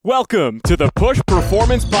Welcome to the Push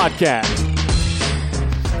Performance Podcast.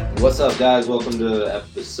 What's up, guys? Welcome to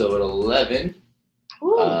episode 11,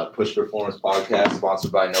 Push Performance Podcast,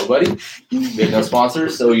 sponsored by nobody. We have no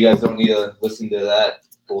sponsors, so you guys don't need to listen to that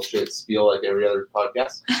bullshit spiel like every other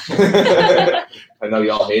podcast. I know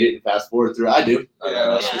y'all hate it and fast forward through. I do.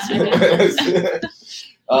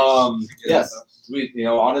 Yes, we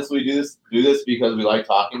honestly do this because we like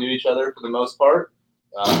talking to each other for the most part.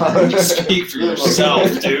 Speak for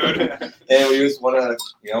yourself, dude. And we just want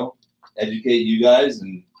to, educate you guys,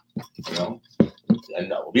 and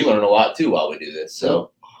and we learn a lot too while we do this.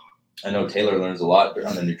 So I know Taylor learns a lot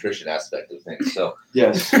on the nutrition aspect of things. So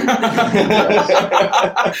yes, learned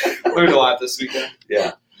a lot this weekend.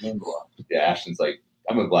 Yeah, learned a lot. Yeah, Ashton's like,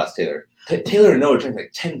 I'm gonna blast Taylor. Taylor and Noah drank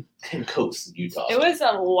like 10 Cokes in Utah. It was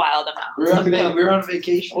a wild amount. We were on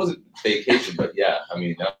vacation. It wasn't vacation, but yeah, I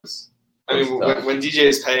mean that was. When DJ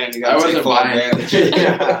is paying, you gotta take full buying advantage.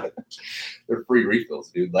 Yeah. They're free refills,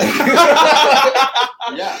 dude. Like,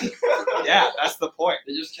 yeah, that's the point.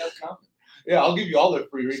 They just kept coming. Yeah, I'll give you all the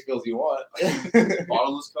free refills you want.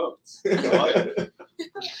 Bottomless Cokes. I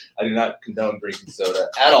do not condone drinking soda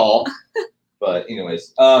at all. But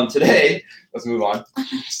anyways, today, let's move on.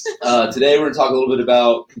 Today we're going to talk a little bit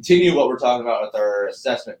about, continue what we're talking about with our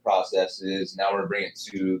assessment processes. Now we're going to bring it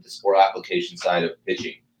to the sport application side of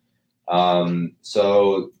pitching.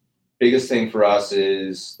 So biggest thing for us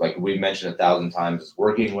is, like we mentioned 1,000 times, is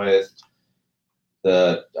working with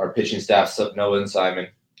our pitching staff, Noah and Simon.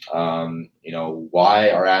 Why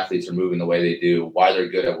our athletes are moving the way they do, why they're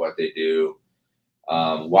good at what they do,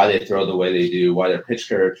 why they throw the way they do, why their pitch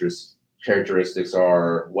characteristics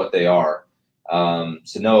are what they are.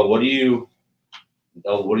 So Noah, what do you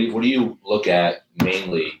look at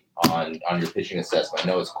mainly on your pitching assessment? I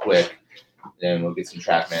know it's quick. Then we'll get some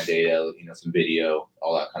TrackMan data, some video,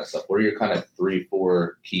 all that kind of stuff. What are your kind of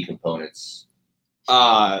 3-4 key components?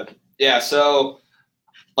 So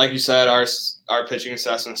like you said, our pitching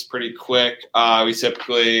assessment's pretty quick. We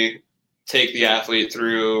typically take the athlete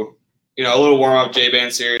through, a little warm-up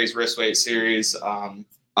J-band series, wrist weight series, kind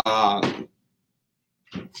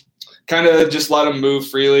of just let them move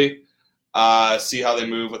freely, see how they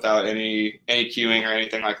move without any cueing or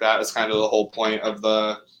anything like that. That's kind of the whole point of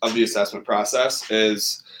the assessment process,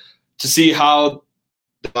 is to see how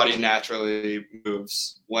the body naturally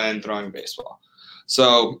moves when throwing a baseball.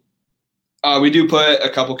 So we do put a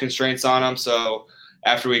couple constraints on them. So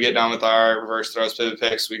after we get done with our reverse throws, pivot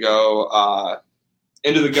picks, we go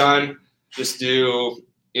into the gun, just do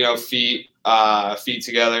feet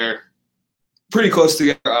together, pretty close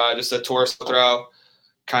together, just a torso throw,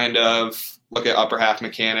 kind of look at upper half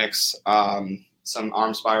mechanics, some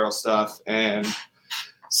arm spiral stuff, and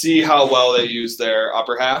see how well they use their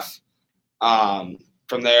upper half.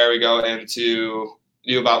 From there, we go into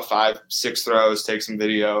do about 5-6 throws, take some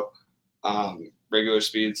video, regular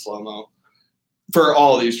speed, slow-mo, for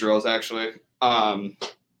all of these drills, actually.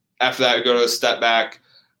 After that, we go to a step back,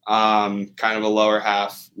 kind of a lower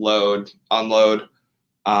half load, unload,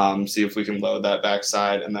 see if we can load that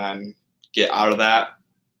backside, and then get out of that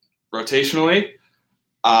rotationally,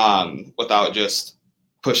 without just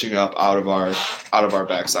pushing up out of our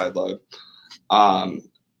backside load.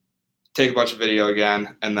 Take a bunch of video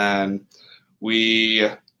again, and then we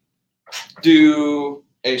do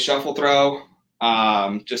a shuffle throw,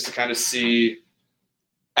 just to kind of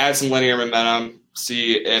add some linear momentum,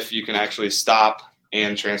 see if you can actually stop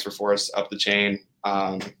and transfer force up the chain.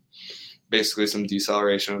 Basically some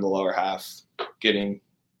deceleration of the lower half,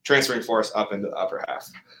 transferring force up into the upper half.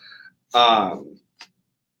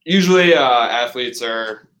 Usually athletes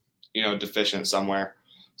are, deficient somewhere,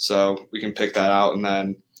 so we can pick that out and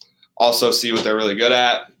then also see what they're really good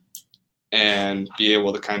at and be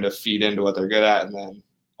able to kind of feed into what they're good at, and then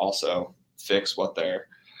also fix what they're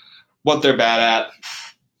bad at,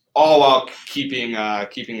 all while keeping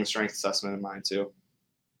the strength assessment in mind too.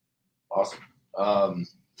 Awesome.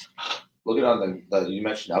 Looking on you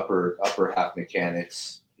mentioned upper half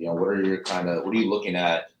mechanics. What are you looking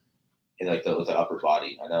at in with the upper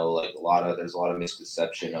body? I know there's a lot of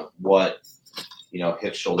misconception of what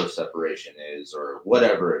hip shoulder separation is, or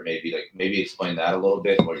whatever it may be. Like, maybe explain that a little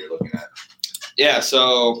bit and what you're looking at. Yeah.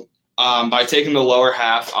 So by taking the lower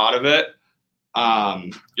half out of it,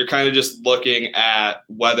 you're kind of just looking at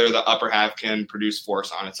whether the upper half can produce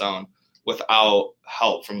force on its own without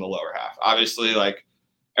help from the lower half. Obviously,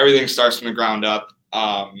 everything starts from the ground up,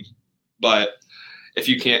 but if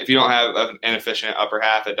you don't have an efficient upper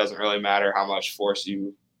half, it doesn't really matter how much force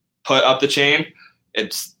you put up the chain.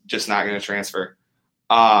 It's just not going to transfer.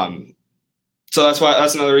 So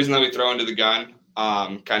that's another reason that we throw into the gun.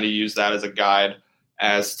 Kind of use that as a guide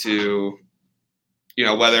as to,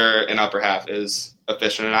 whether an upper half is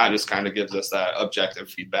efficient or not. It just kind of gives us that objective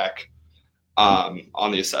feedback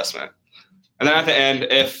on the assessment. And then at the end,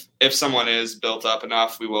 if someone is built up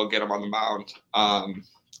enough, we will get them on the mound,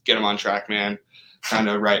 get them on TrackMan, kind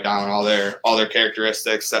of write down all their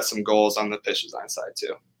characteristics, set some goals on the pitch design side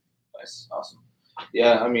too. Nice, awesome.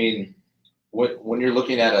 Yeah, I mean, when you're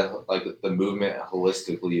looking at the movement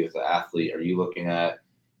holistically with the athlete, are you looking at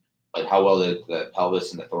like how well the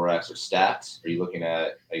pelvis and the thorax are stacked? Are you looking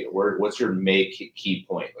at what's your key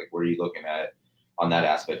point? Like where are you looking at on that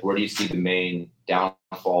aspect? Where do you see the main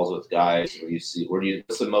downfalls with guys?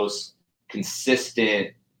 What's the most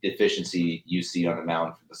consistent deficiency you see on the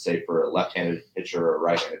mound, say for a left-handed pitcher or a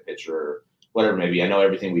right-handed pitcher or whatever it may be? I know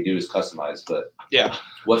everything we do is customized, but yeah,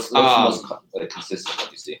 what's the most consistent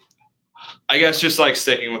that you see? I guess just like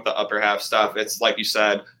sticking with the upper half stuff, it's like you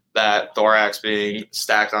said, that thorax being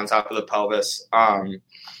stacked on top of the pelvis. A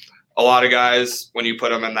lot of guys, when you put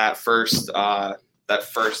them in that first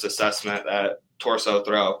assessment, that torso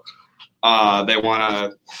throw, they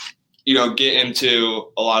want to, get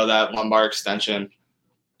into a lot of that lumbar extension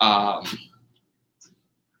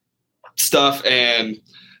stuff, and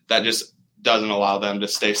that just doesn't allow them to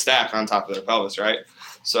stay stacked on top of their pelvis, right?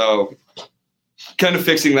 So kind of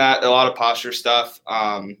fixing that, a lot of posture stuff.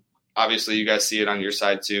 Obviously, you guys see it on your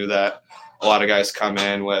side too, that a lot of guys come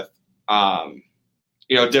in with,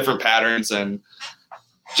 different patterns, and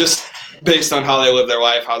just based on how they live their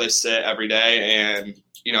life, how they sit every day, and,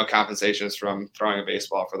 compensations from throwing a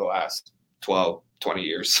baseball for the last 12, 20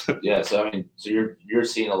 years. Yeah. So, I mean, you're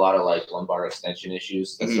seeing a lot of like lumbar extension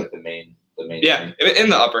issues. That's like the main yeah, thing. In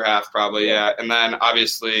the upper half probably. Yeah. And then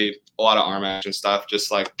obviously a lot of arm action stuff, just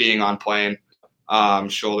like being on plane,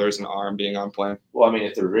 shoulders and arm being on plane. Well, I mean,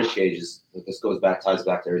 if the rib cage this ties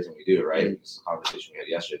back to everything we do, right? This is a conversation we had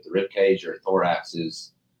yesterday. If the rib cage or thorax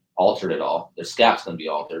is altered at all, their scap's going to be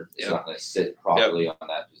altered. It's not going to sit properly in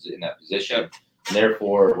that position. Yep. And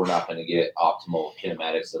therefore, we're not going to get optimal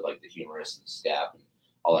kinematics of like the humerus and the scap and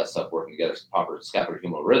all that stuff working together, proper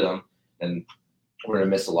scapulohumeral rhythm. And we're going to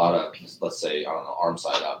miss a lot of, let's say, I don't know, arm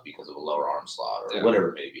side up because of a lower arm slot or whatever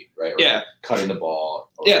it may be, right? Or cutting the ball.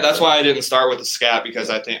 Yeah, that's why I didn't start with the scap, because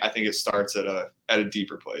I think it starts at a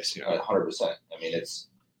deeper place. 100%. I mean,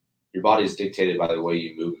 your body is dictated by the way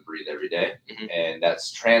you move and breathe every day, and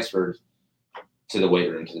that's transferred to the weight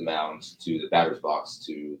room, to the mound, to the batter's box,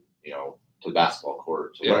 to to the basketball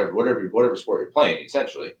court, to whatever sport you're playing,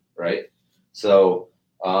 essentially, right? So,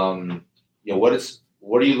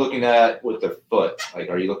 what are you looking at with the foot? Like,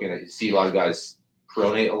 are you looking at? You see a lot of guys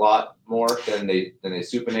pronate a lot more than they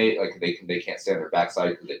supinate. Like they can't stand their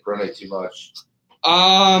backside because they pronate too much.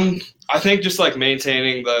 I think just like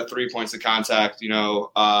maintaining the 3 points of contact.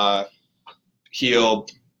 Heel,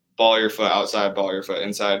 ball your foot outside, ball your foot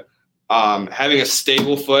inside. Having a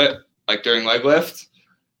stable foot like during leg lift,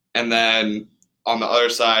 and then on the other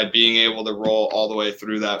side being able to roll all the way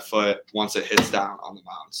through that foot once it hits down on the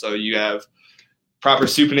mound. So you have proper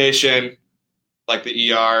supination, like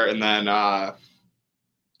the ER, and then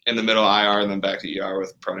in the middle IR, and then back to ER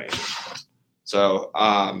with pronation. So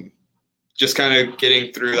just kind of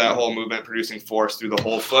getting through that whole movement, producing force through the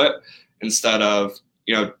whole foot instead of,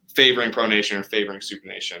 favoring pronation or favoring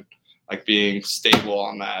supination, like being stable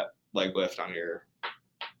on that leg lift on your,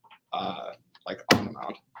 on the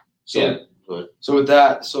mound. So with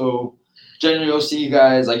that, generally you'll see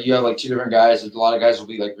guys, like you have like two different guys. A lot of guys will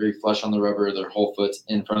be like very flush on the rubber, their whole foot's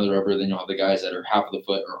in front of the rubber. Then you'll have the guys that are half of the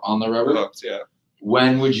foot or on the rubber. Hooked, yeah.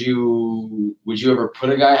 When would you ever put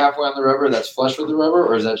a guy halfway on the rubber that's flush with the rubber,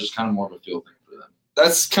 or is that just kind of more of a feel thing for them?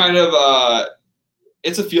 That's kind of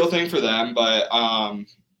it's a feel thing for them, but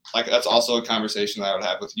that's also a conversation that I would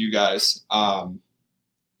have with you guys.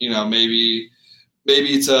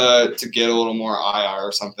 Maybe to get a little more IR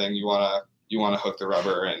or something, you wanna hook the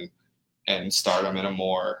rubber and start them in a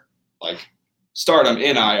more start them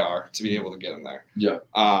in IR to be able to get them there. Yeah.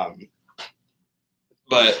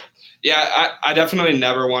 But yeah, I definitely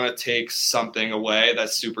never want to take something away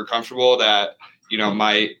that's super comfortable that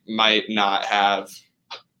might not have,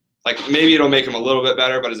 maybe it'll make them a little bit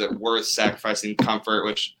better, but is it worth sacrificing comfort,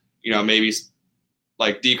 which maybe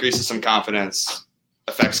decreases some confidence,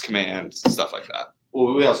 affects command, stuff like that.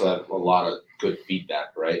 Well, we also have a lot of good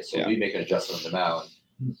feedback, right? So we make an adjustment on the mound.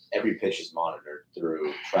 Every pitch is monitored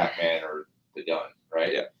through TrackMan or the gun,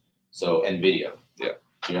 right? Yeah. So, and video. Yeah.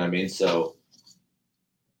 You know what I mean? So,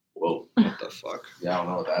 whoa. What the fuck? Yeah, I don't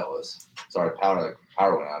know what that was. Sorry, power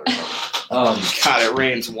went out or something. God, it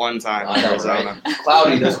rains one time in Arizona. Right?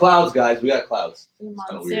 Cloudy. There's clouds, guys. We got clouds.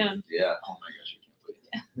 Monsoon. Yeah. Oh my gosh, I can't believe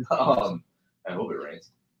it. I hope it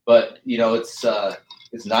rains. But, it's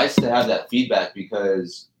it's nice to have that feedback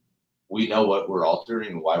because we know what we're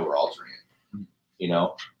altering and why we're altering it, you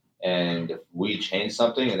know? And if we change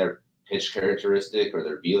something and their pitch characteristic or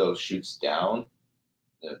their velo shoots down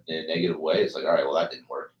in a negative way, it's like, all right, well, that didn't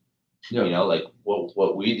work. Yeah. You know, like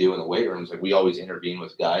what we do in the weight room is like we always intervene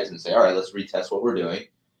with guys and say, all right, let's retest what we're doing.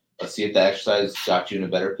 Let's see if the exercise got you in a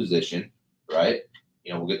better position, right?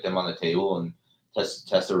 You know, we'll get them on the table and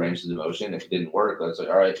test the ranges of motion. If it didn't work, let's like,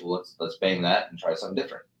 all right, well, let's bang that and try something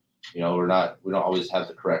different. You know, we don't always have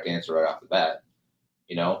the correct answer right off the bat.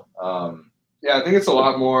 You know, Yeah, I think it's a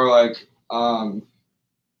lot more like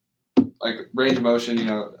range of motion. You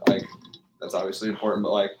know, like that's obviously important,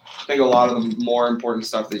 but like I think a lot of the more important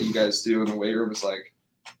stuff that you guys do in the weight room is like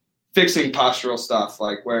fixing postural stuff,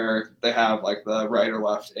 like where they have like the right or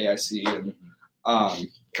left AIC and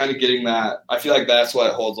kind of getting that. I feel like that's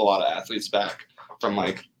what holds a lot of athletes back from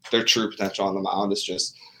like their true potential on the mound. Is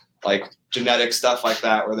just like genetic stuff like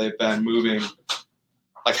that, where they've been moving,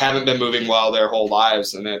 like haven't been moving well their whole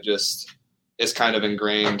lives, and it just is kind of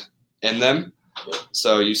ingrained in them.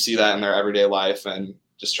 So you see that in their everyday life, and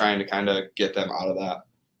just trying to kind of get them out of that.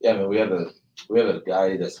 yeah, I mean, we have a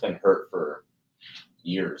guy that's been hurt for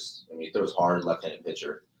years. I mean, he throws hard, left-handed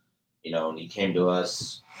pitcher, you know, and he came to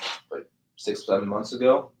us like 6-7 months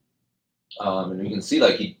ago, and you can see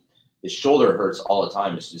like his shoulder hurts all the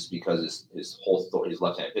time. It's just because his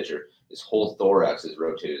left-handed pitcher, his whole thorax is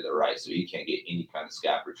rotated to the right, so he can't get any kind of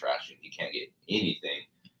scap retraction. He can't get anything,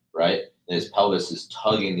 right? And his pelvis is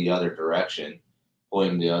tugging the other direction,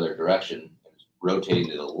 pulling him the other direction, and rotating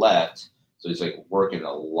to the left. So he's like working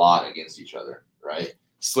a lot against each other, right?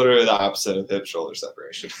 It's literally the opposite of hip shoulder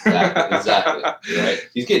separation. Exactly. Right?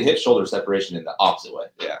 He's getting hip shoulder separation in the opposite way.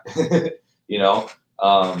 Yeah. You know,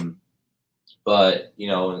 but you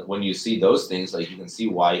know, when you see those things, like you can see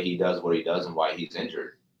why he does what he does and why he's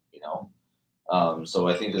injured. You know, so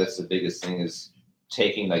I think that's the biggest thing is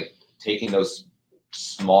taking those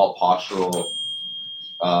small postural,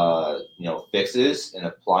 you know, fixes and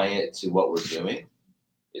applying it to what we're doing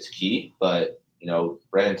is key. But you know,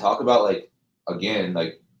 Brandon, talk about like again,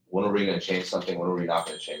 like when are we going to change something? When are we not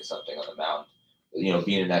going to change something on the mound? You know,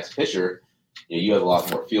 being an ex-pitcher, you have a lot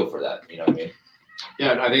more feel for that. You know what I mean?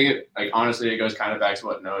 Yeah, I think it like honestly it goes kind of back to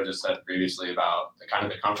what Noah just said previously about the kind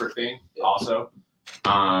of the comfort thing also.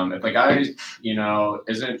 If a guy, you know,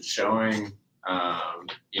 isn't showing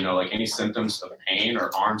you know, like any symptoms of pain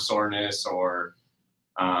or arm soreness or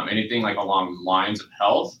anything like along lines of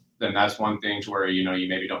health, then that's one thing to where, you know, you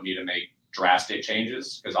maybe don't need to make drastic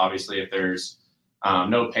changes, because obviously if there's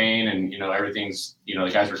no pain and, you know, everything's, you know,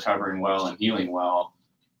 the guy's recovering well and healing well,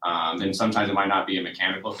 then sometimes it might not be a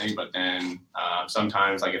mechanical thing, but then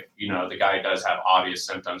sometimes like if, you know, the guy does have obvious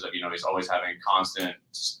symptoms of, you know, he's always having constant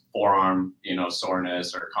forearm, you know,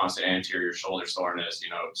 soreness or constant anterior shoulder soreness, you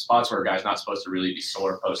know, spots where a guy's not supposed to really be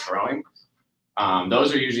sore post throwing.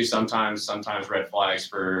 Those are usually sometimes red flags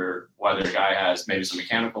for whether a guy has maybe some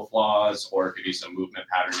mechanical flaws or it could be some movement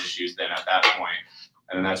pattern issues then at that point.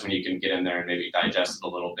 And then that's when you can get in there and maybe digest it a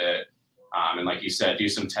little bit. And like you said, do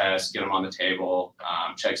some tests, get them on the table,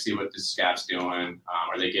 check, see what the scap's doing.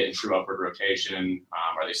 Are they getting true upward rotation?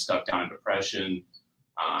 Are they stuck down in depression?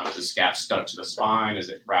 Is the scap stuck to the spine? Is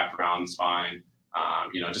it wrapped around the spine?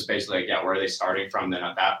 You know, just basically like, yeah, where are they starting from then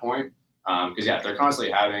at that point? Because yeah, if they're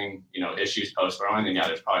constantly having, you know, issues post throwing, then yeah,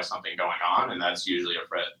 there's probably something going on, and that's usually a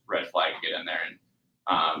red flag to get in there and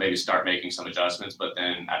maybe start making some adjustments. But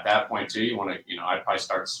then at that point too, you want to, you know, I'd probably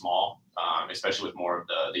start small, especially with more of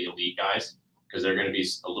the elite guys, because they're going to be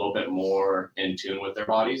a little bit more in tune with their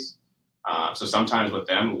bodies. So sometimes with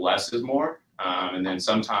them, less is more, and then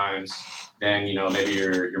sometimes, then you know, maybe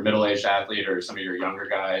your middle-aged athlete or some of your younger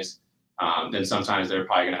guys. Then sometimes they're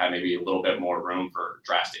probably going to have maybe a little bit more room for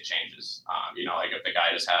drastic changes. You know, like if the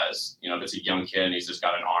guy just has, you know, if it's a young kid and he's just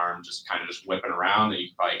got an arm just kind of just whipping around, then you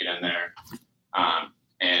can probably get in there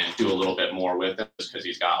and do a little bit more with it just because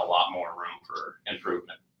he's got a lot more room for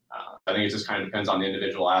improvement. I think it just kind of depends on the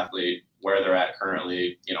individual athlete, where they're at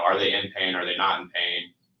currently. You know, are they in pain? Are they not in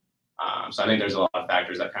pain? So I think there's a lot of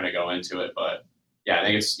factors that kind of go into it. But yeah, I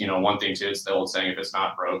think it's, you know, one thing too, it's the old saying, if it's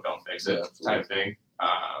not broke, don't fix it type thing.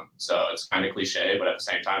 So it's kind of cliche, but at the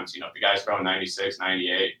same time, it's, you know, if the guy's throwing 96,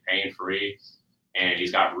 98, pain-free, and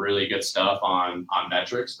he's got really good stuff on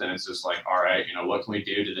metrics, then it's just like, all right, you know, what can we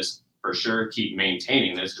do to just for sure keep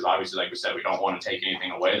maintaining this? Because obviously, like we said, we don't want to take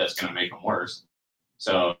anything away that's going to make him worse.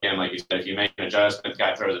 So again, like you said, if you make an adjustment, the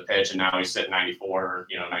guy throws a pitch and now he's sitting 94 or,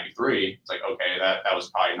 you know, 93, it's like, okay, that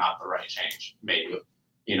was probably not the right change, maybe,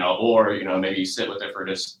 you know, or, you know, maybe you sit with it for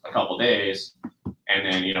just a couple days and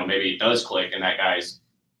then, you know, maybe it does click and that guy's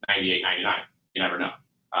 98, 99. You never know.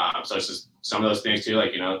 So it's just some of those things too,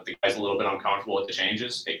 like, the guy's a little bit uncomfortable with the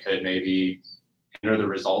changes. It could maybe hinder the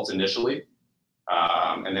results initially.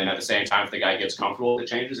 And then at the same time, if the guy gets comfortable with the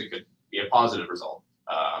changes, it could be a positive result.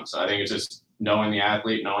 So I think it's just knowing the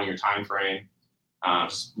athlete, knowing your time frame,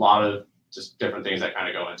 just a lot of just different things that kind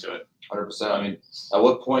of go into it. 100%. I mean, at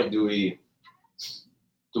what point do we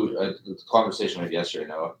the conversation we had yesterday,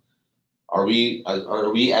 Noah, are we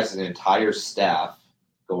as an entire staff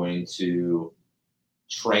going to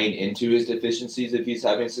train into his deficiencies if he's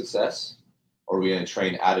having success, or are we going to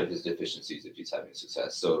train out of his deficiencies if he's having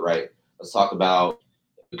success? So, right, let's talk about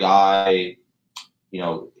the guy,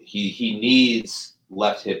 he needs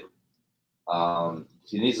left hip.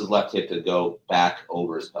 He needs his left hip to go back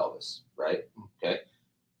over his pelvis, right? Okay.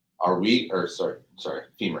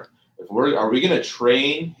 Femur. Are we going to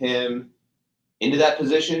train him into that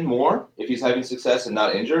position more if he's having success and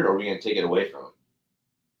not injured, or are we going to take it away from him?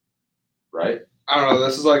 Right? I don't know.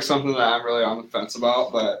 This is like something that I'm really on the fence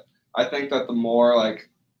about, but I think that the more like,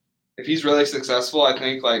 if he's really successful, I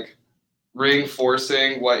think like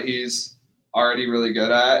reinforcing what he's already really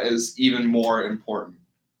good at is even more important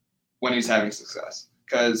when he's having success.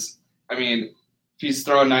 Because, I mean, if he's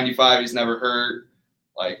throwing 95, he's never hurt,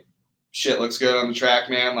 like, shit looks good on the track,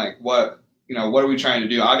 man. Like, what are we trying to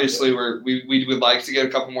do? Obviously, we would like to get a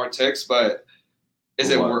couple more ticks, but is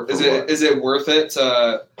it worth it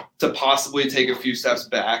to possibly take a few steps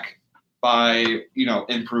back by,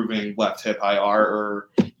 improving left hip IR or,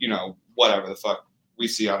 whatever the fuck we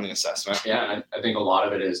see on the assessment? Yeah, and I think a lot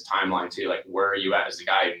of it is timeline too. Like, where are you at as a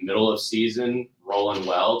guy, middle of season, rolling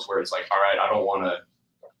well, to where it's like, all right, I don't want to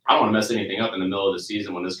mess anything up in the middle of the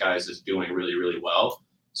season when this guy is just doing really, really well.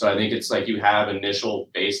 So I think it's like you have initial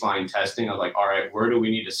baseline testing of like, all right, where do we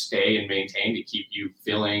need to stay and maintain to keep you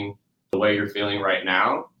feeling the way you're feeling right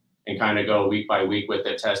now, and kind of go week by week with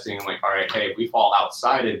it, testing and like, all right, hey, if we fall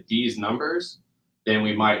outside of these numbers, then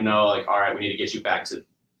we might know like, all right, we need to get you back to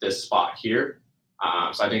this spot here.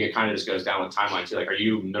 So I think it kind of just goes down with timeline too. Like, are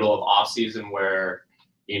you middle of off season where,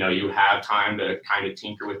 you have time to kind of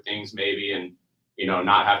tinker with things maybe and,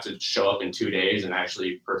 not have to show up in 2 days and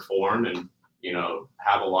actually perform and,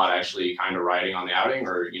 have a lot actually kind of riding on the outing,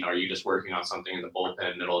 or, are you just working on something in the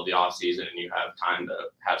bullpen middle of the off season and you have time to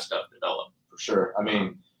have stuff develop? For sure. I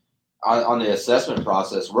mean, on the assessment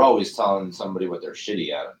process, we're always telling somebody what they're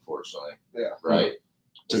shitty at, unfortunately. Yeah. Right.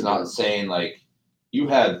 It's not saying like, you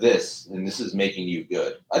have this and this is making you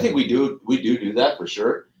good. I think we do that for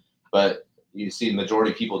sure. But you see the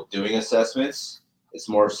majority of people doing assessments, it's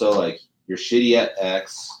more so like, you're shitty at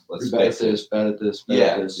X. Let's fix it. Bad at this.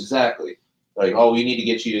 Yeah, exactly. Like, oh, we need to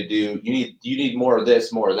get you to do. You need more of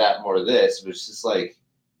this, more of that, more of this. But it's just like,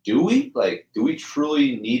 do we? Like, do we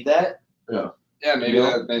truly need that? Yeah. Yeah, maybe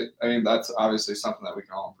I mean, that's obviously something that we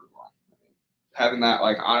can all improve on. Having that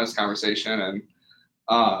like honest conversation,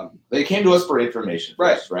 and they came to us for information.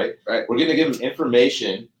 Right. First, right. We're gonna give them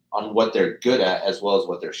information on what they're good at as well as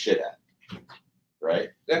what they're shit at. Right.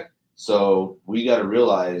 Yeah. So we got to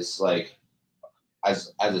realize, like,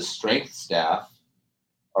 as a strength staff,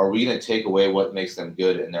 are we going to take away what makes them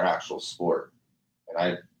good in their actual sport?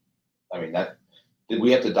 And I mean that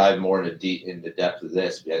we have to dive more into depth of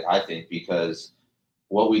this. I think, because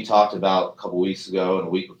what we talked about a couple weeks ago and a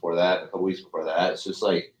week before that, and a couple weeks before that, it's just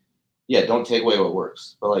like, yeah, don't take away what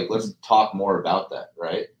works, but like, let's talk more about that,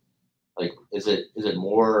 right? Like, is it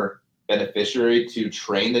more beneficiary to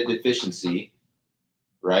train the deficiency,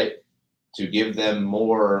 right? To give them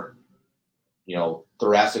more,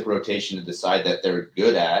 thoracic rotation to decide that they're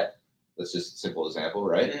good at. That's just a simple example,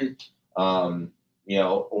 right? Mm-hmm.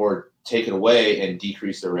 Or take it away and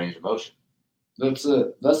decrease their range of motion. That's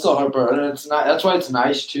the hard part, and it's not. That's why it's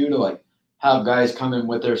nice too to like have guys come in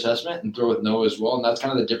with their assessment and throw with Noah as well. And that's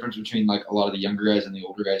kind of the difference between like a lot of the younger guys and the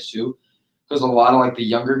older guys too, because a lot of like the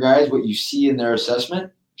younger guys, what you see in their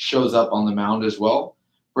assessment shows up on the mound as well.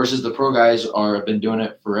 Versus the pro guys have been doing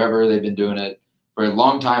it forever. They've been doing it for a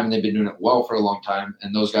long time, and they've been doing it well for a long time.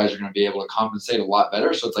 And those guys are going to be able to compensate a lot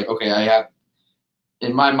better. So it's like, okay, I have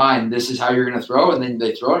in my mind, this is how you're going to throw. And then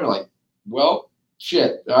they throw it and you're like, well,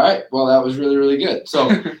 shit. All right. Well, that was really, really good. So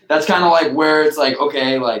that's kind of like where it's like,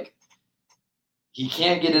 okay, like he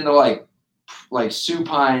can't get into like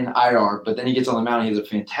supine IR, but then he gets on the mound. He has a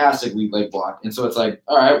fantastic weak leg block. And so it's like,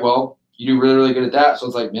 all right, well, you do really, really good at that. So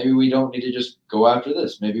it's like, maybe we don't need to just go after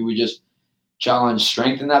this. Maybe we just challenge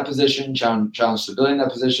strength in that position, challenge stability in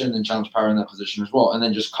that position, and challenge power in that position as well. And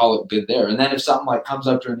then just call it good there. And then if something like comes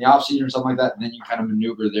up during the offseason or something like that, then you kind of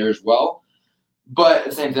maneuver there as well. But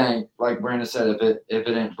the same thing, like Brandon said, if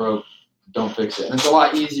it ain't broke, don't fix it. And it's a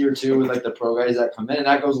lot easier too with like the pro guys that come in, and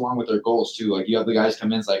that goes along with their goals too. Like you have the guys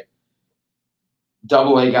come in, it's like,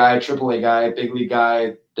 AA guy, AAA guy, big league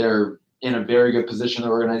guy. They're in a very good position in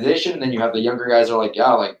the organization. And then you have the younger guys that are like,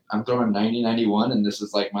 yeah, like I'm throwing 90, 91, and this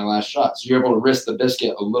is like my last shot. So you're able to risk the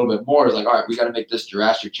biscuit a little bit more. It's like, all right, we got to make this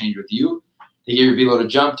drastic change with you to get your velo to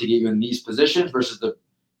jump, to get you in these positions versus the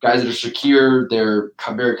guys that are secure. They're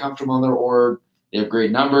very comfortable in their org. They have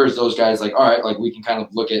great numbers. Those guys like, all right, like we can kind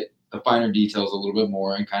of look at the finer details a little bit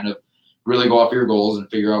more and kind of really go off your goals and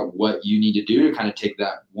figure out what you need to do to kind of take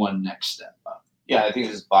that one next step up. Yeah, I think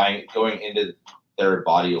it's going into their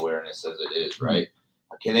body awareness as it is, right?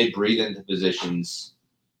 Can they breathe into positions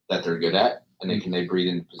that they're good at? And then can they breathe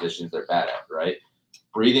into positions they're bad at, right?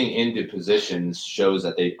 Breathing into positions shows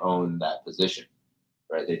that they own that position,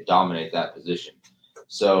 right? They dominate that position.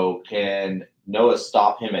 So can Noah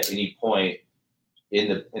stop him at any point in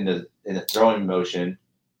the throwing motion,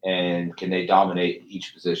 and can they dominate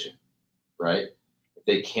each position, right? If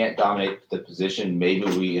they can't dominate the position, maybe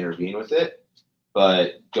we intervene with it.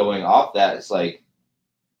 But going off that, it's like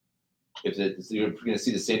if you're going to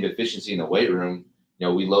see the same deficiency in the weight room,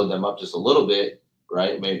 we load them up just a little bit,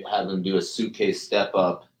 right? Maybe have them do a suitcase step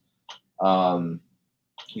up, to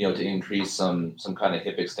increase some kind of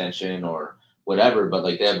hip extension or whatever. But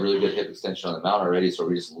like they have really good hip extension on the mount already, so are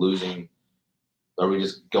we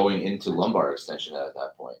just going into lumbar extension at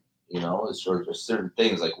that point? It's sort of just certain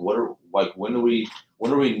things like when are we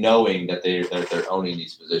knowing that they're owning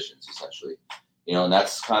these positions essentially, and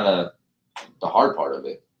that's kind of the hard part of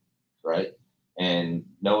it, right? And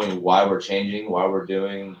knowing why we're changing, why we're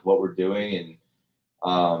doing what we're doing,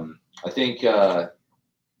 and I think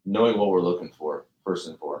knowing what we're looking for first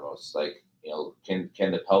and foremost, like can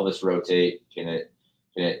the pelvis rotate? Can it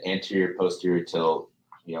anterior posterior tilt?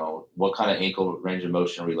 What kind of ankle range of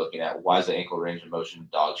motion are we looking at? Why is the ankle range of motion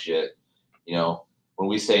dog shit? When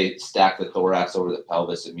we say stack the thorax over the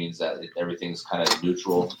pelvis, it means that everything's kind of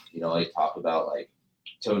neutral. Like talk about like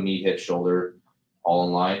toe, knee, hip, shoulder, all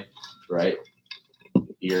in line, right?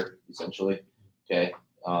 Here, essentially. Okay.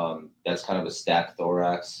 That's kind of a stacked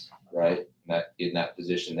thorax, right? In that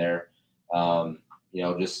position there.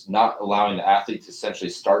 Just not allowing the athlete to essentially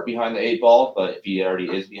start behind the 8-ball, but if he already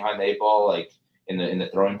is behind the 8-ball, like in the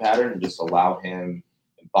throwing pattern, and just allow him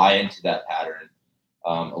to buy into that pattern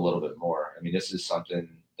a little bit more. I mean, this is something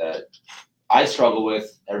that I struggle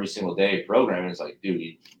with every single day programming. It's like,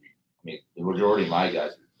 dude, the majority of my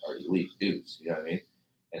guys are elite dudes. You know what I mean?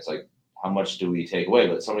 And it's like, how much do we take away?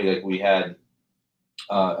 But somebody like we had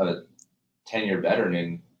a 10-year veteran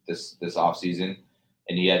in this off season,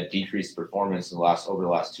 and he had decreased performance over the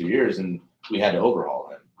last 2 years, and we had to overhaul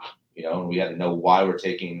him. And we had to know why we're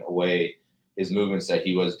taking away his movements that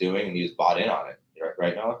he was doing, and he was bought in on it.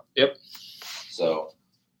 Right, Noah? Yep. So,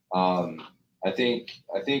 I think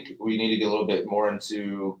we need to get a little bit more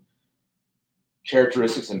into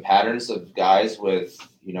characteristics and patterns of guys with,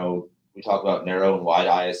 we talk about narrow and wide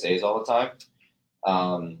ISAs all the time.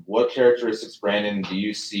 What characteristics, Brandon, do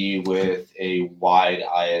you see with a wide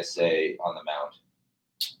ISA on the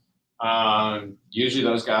mound? Usually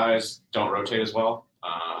those guys don't rotate as well.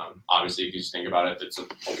 Obviously, if you just think about it, if it's a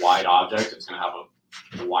wide object, it's going to have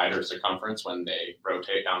a wider circumference when they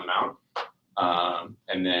rotate down the mount.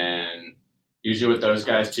 And then usually with those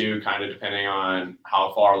guys too, kind of depending on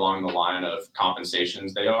how far along the line of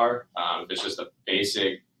compensations they are. If it's just a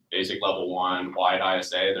basic level 1 wide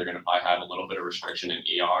ISA, they're going to probably have a little bit of restriction in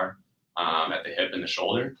ER at the hip and the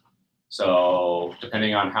shoulder. So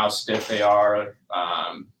depending on how stiff they are,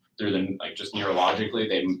 through the just neurologically,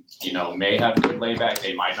 they may have good layback,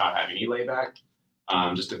 they might not have any layback,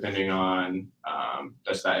 just depending on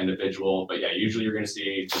just that individual. But yeah, usually you're going to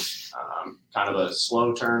see just kind of a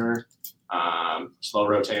slow turner, slow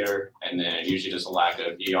rotator, and then usually just a lack of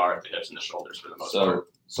ER at the hips and the shoulders for the most part.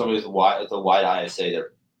 So with the wide ISA,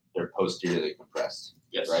 they're posteriorly compressed.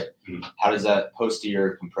 Yes. Right. Mm-hmm. How does that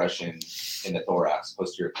posterior compression in the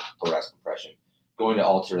posterior thorax compression, going to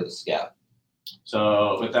alter the scap?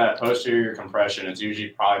 So with that posterior compression, it's usually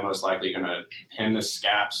probably most likely going to pin the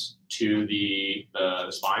scaps to the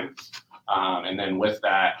spine. And then with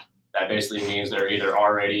that basically means they're either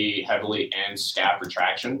already heavily in scap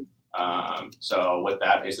retraction. So with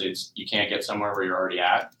that, basically you can't get somewhere where you're already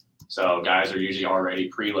at. So guys are usually already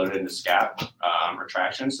preloaded into scap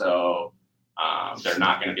retraction. So they're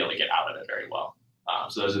not going to be able to get out of it very well.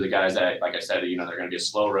 So those are the guys that, like I said, they're going to be a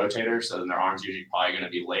slow rotator. So then their arms usually probably going to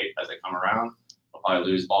be late as they come around. They'll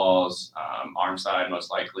probably lose balls, arm side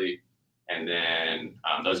most likely. And then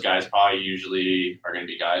those guys probably usually are going to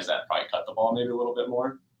be guys that probably cut the ball maybe a little bit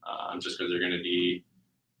more, just because they're going to be,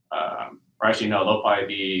 or actually no, they'll probably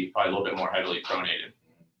be a little bit more heavily pronated,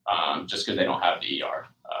 just because they don't have the ER.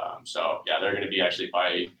 So yeah, they're going to be actually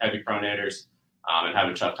probably heavy pronators. and have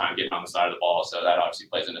a tough time getting on the side of the ball. So that obviously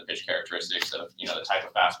plays into pitch characteristics of, the type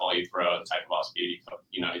of fastball you throw, the type of off speed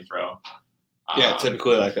you throw. Yeah,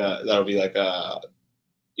 typically that'll be like a,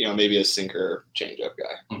 maybe a sinker changeup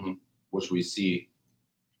guy, which we see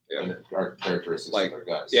in our characteristics like of our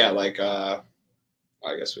guys. Yeah, like I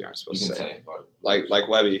guess we aren't supposed to say, but like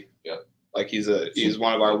Webby. Yeah, like he's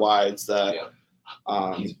one of our wides that. Yeah.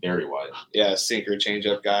 He's very wide. Yeah, sinker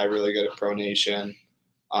changeup guy, really good at pronation.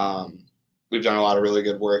 We've done a lot of really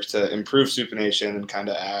good work to improve supination and kind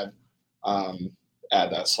of add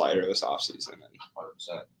that slider this offseason.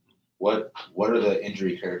 100%. What are the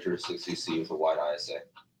injury characteristics you see with a wide ISA?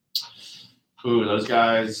 Ooh, those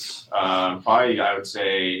guys, probably I would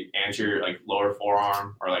say anterior, like lower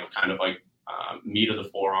forearm, or like kind of like meat of the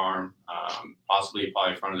forearm, possibly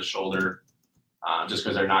probably front of the shoulder, just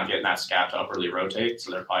because they're not getting that scap to upperly rotate.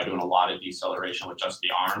 So they're probably doing a lot of deceleration with just the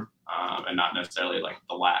arm, and not necessarily like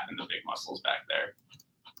the lat and the big muscles back there.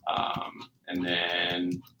 And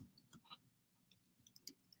then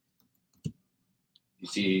you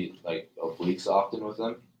see like obliques often with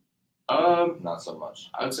them? Not so much.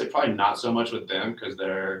 I would say probably not so much with them because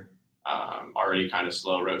they're already kind of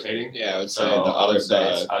slow rotating. Yeah, I would say I would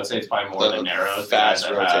say it's probably more the narrows, fast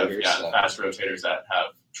that rotators. Fast rotators that have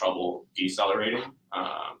trouble decelerating.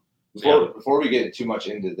 Before we get too much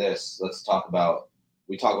into this, let's talk about.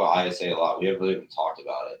 We talk about ISA a lot. We haven't really even talked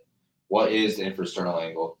about it. What is the infrasternal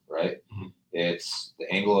angle? Right. Mm-hmm. It's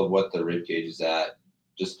the angle of what the rib cage is at,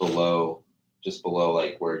 just below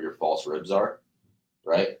like where your false ribs are.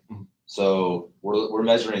 Right. Mm-hmm. So we're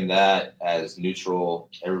measuring that as neutral.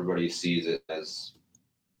 Everybody sees it as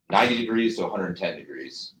 90 degrees to 110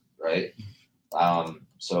 degrees, right?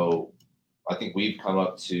 So I think we've come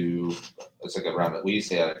up to, it's like around, we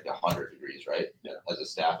say like 100 degrees, right? Yeah. As a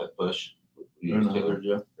staff at push. You're 100,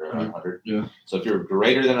 yeah. You're 100. Yeah. So if you're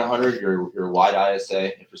greater than 100, you're wide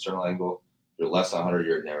ISA, infrasternal angle. If you're less than 100,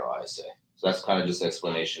 you're narrow ISA. So that's kind of just an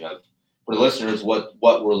explanation of, for the listeners, what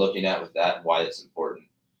we're looking at with that and why it's important.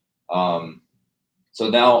 So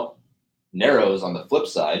now narrows on the flip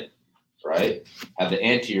side, right, have the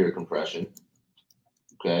anterior compression,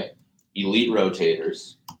 okay, elite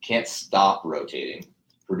rotators, can't stop rotating,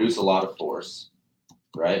 produce a lot of force,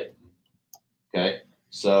 right, okay,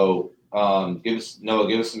 so give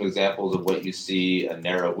us some examples of what you see a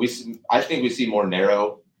narrow, I think we see more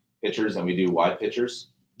narrow pitchers than we do wide pitchers.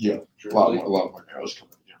 Yeah, a lot more narrows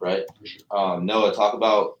coming in. Right, for sure. Noah, talk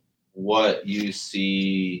about what you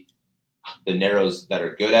see the narrows that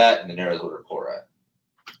are good at and the narrows that are poor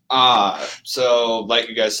at. So like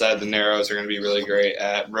you guys said, the narrows are going to be really great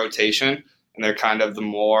at rotation, and they're kind of the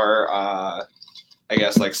more, I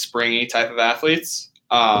guess, like springy type of athletes.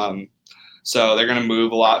 So they're going to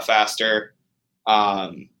move a lot faster,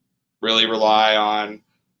 really rely on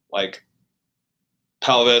like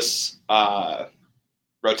pelvis,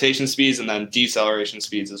 rotation speeds, and then deceleration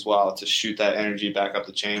speeds as well to shoot that energy back up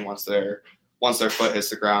the chain once their foot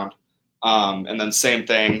hits the ground. And then same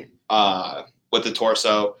thing with the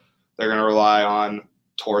torso. They're going to rely on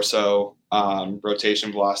torso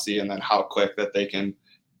rotation velocity and then how quick that they can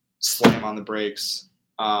slam on the brakes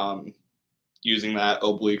using that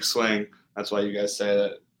oblique swing. That's why you guys say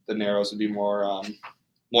that the narrows would be more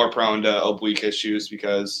prone to oblique issues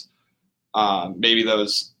because maybe they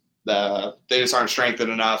just aren't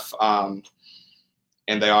strengthened enough and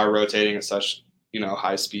they are rotating at such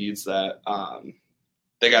high speeds that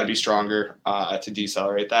they got to be stronger to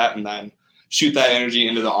decelerate that and then shoot that energy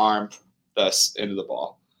into the arm, thus into the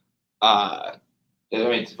ball. I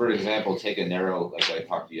mean, for example, take a narrow, like I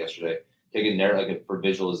talked to you yesterday, take a narrow, like for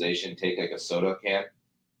visualization, take like a soda can,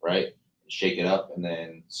 right? Shake it up and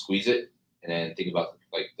then squeeze it and then think about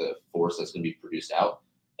like the force that's going to be produced out.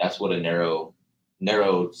 That's what a narrow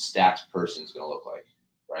stacked person is going to look like,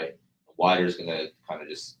 right? A wider is going to kind of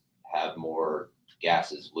just have more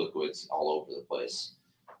gases, liquids all over the place.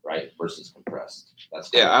 Right, versus compressed.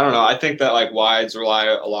 I don't know. I think that like wides rely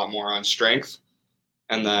a lot more on strength,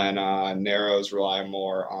 and then narrows rely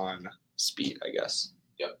more on speed. I guess.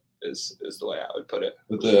 Yep, is the way I would put it.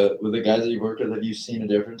 With the guys that you worked with, have you seen a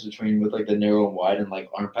difference between with like the narrow and wide and like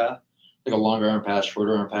arm path, like a longer arm path,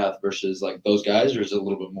 shorter arm path versus like those guys, or is it a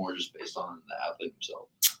little bit more just based on the athlete himself?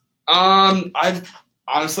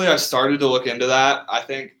 I've started to look into that. I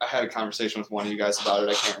think I had a conversation with one of you guys about it.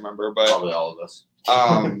 I can't remember, but probably all of us.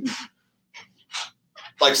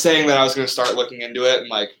 Like saying that I was going to start looking into it and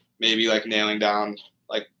like maybe like nailing down,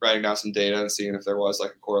 like writing down some data and seeing if there was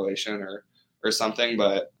like a correlation or something.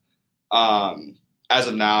 But as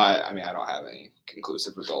of now, I mean, I don't have any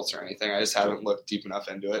conclusive results or anything. I just haven't looked deep enough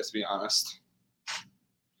into it, to be honest.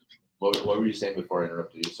 What were you saying before I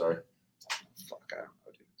interrupted you? Sorry. Fuck, I don't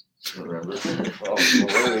know, dude. Remember? Oh, well,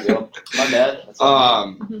 there we go. My bad. That's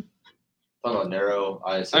talking about narrow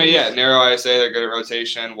ISA. I mean, yeah, narrow ISA, they're good at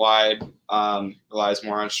rotation. Wide relies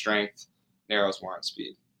more on strength. Narrow's more on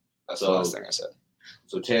speed. That's the So- last thing I said.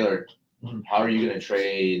 So Taylor, how are you going to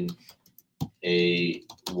train a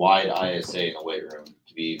wide ISA in the weight room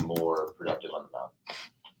to be more productive on the mountain?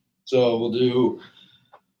 So we'll do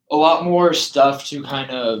a lot more stuff to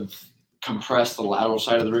kind of compress the lateral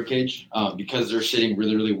side of the ribcage because they're sitting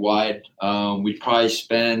really, really wide. We'd probably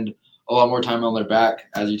spend a lot more time on their back,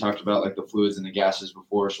 as you talked about, like the fluids and the gases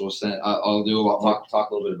before. So I'll do a lot more. Talk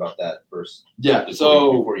a little bit about that first. Yeah.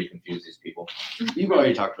 Before you confuse these people. You've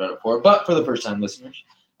already talked about it before, but for the first time listeners.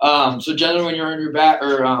 So generally when you're on your back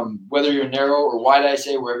or whether you're narrow or wide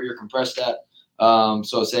ISA, wherever you're compressed at.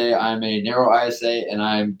 So say I'm a narrow ISA and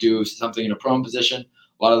I'm do something in a prone position,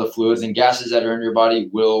 a lot of the fluids and gases that are in your body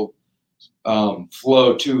will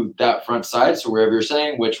flow to that front side. So wherever you're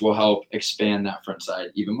saying, which will help expand that front side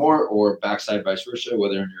even more, or backside vice versa,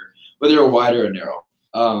 whether you're wide or narrow.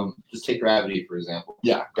 Just take gravity, for example.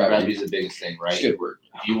 Yeah, Gravity is the biggest thing, right? Good word.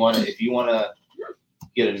 If you want to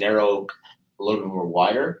get a narrow, a little bit more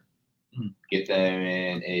wider, get them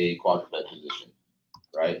in a quadruped position,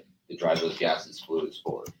 right? To drive those gases, fluids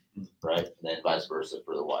forward, right? And then vice versa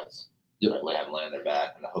for the wides. Yep. Right? Have them lay on their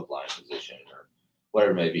back in a hook line position or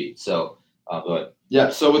whatever it may be. So, go ahead.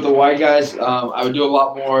 Yeah, so with the wide guys, I would do a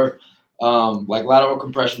lot more like lateral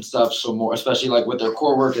compression stuff. So more, especially like with their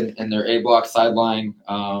core work and their A block side lying,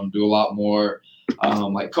 do a lot more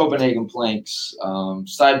like Copenhagen planks,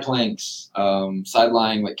 side planks, side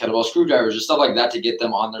lying, like kettlebell screwdrivers, just stuff like that to get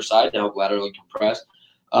them on their side to help laterally compress.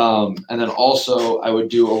 And then also I would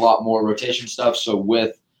do a lot more rotation stuff. So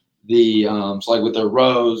with the so like with their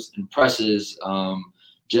rows and presses,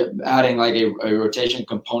 adding like a rotation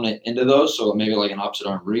component into those, so maybe like an opposite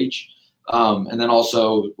arm reach, and then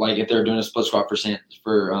also like if they're doing a split squat for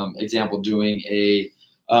example, doing a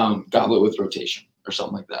goblet with rotation or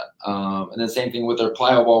something like that. And then same thing with their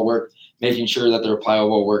plyo ball work, making sure that their plyo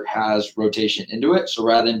ball work has rotation into it. So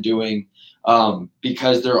rather than doing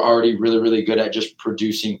because they're already really, really good at just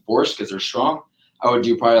producing force because they're strong, I would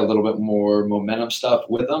do probably a little bit more momentum stuff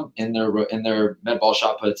with them in their med ball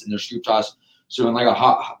shot puts and their scoop toss. So in like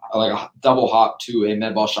a double hop to a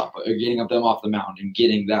med ball shot put, or getting them off the mound and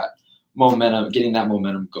getting that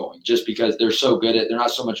momentum going. Just because they're so good at, they're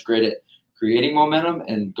not so much great at creating momentum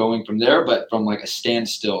and going from there, but from like a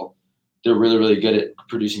standstill, they're really, really good at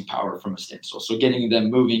producing power from a standstill. So getting them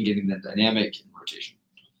moving, getting them dynamic and rotation.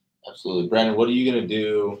 Absolutely. Brandon, what are you going to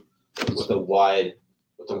do with the wide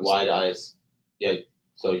eyes? Yeah.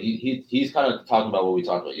 So he's kind of talking about what we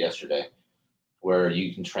talked about yesterday, where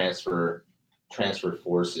you can transfer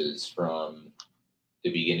forces from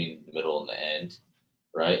the beginning, the middle, and the end,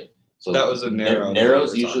 right? So That was a narrow.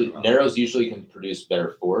 narrows usually can produce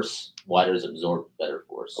better force. Widers absorb better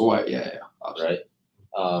force. Oh, yeah. Right.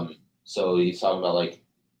 So he's talking about like,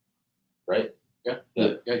 right? Yeah,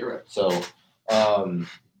 you're right. So,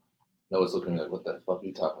 Noah's looking at what the fuck are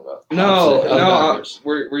you talking about?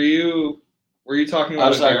 Were you talking I about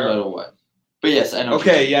was a talking narrow? about a what? But yes, I know.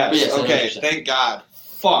 Okay, yes. But yes, I know what Okay, you're saying. thank God.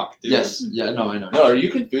 Fuck, dude. Yes, yeah, no, I know. No, are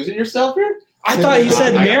you confusing yourself here? I thought he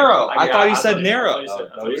said I- narrow. I- I thought he I said thought- narrow. I thought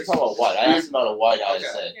No, you're talking about wide. I asked about a wide Okay.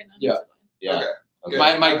 ISA. Yeah. Yeah. Okay. Okay.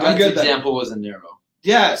 My I'm guts good then. example was a narrow.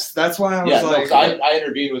 Yes, that's why I was Yeah, no, like, 'cause I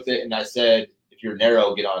intervened with it and I said, if you're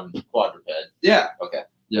narrow, get on quadruped. yeah. Okay.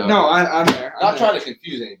 Yeah. No, I'm there. Not trying to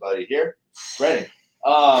confuse anybody here. Ready.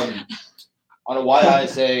 On a wide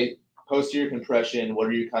ISA, posterior compression, what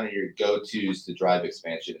are your go-tos to drive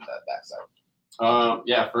expansion in that backside?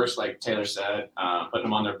 Yeah, first, like Taylor said, putting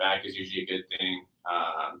them on their back is usually a good thing.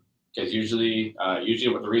 Because usually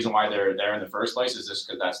the reason why they're there in the first place is just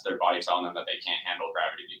because that's their body telling them that they can't handle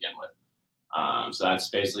gravity to begin with. So that's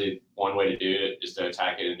basically one way to do it, is to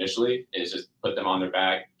attack it initially, is just put them on their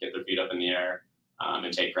back, get their feet up in the air,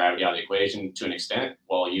 and take gravity out of the equation to an extent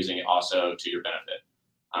while using it also to your benefit.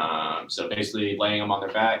 So basically laying them on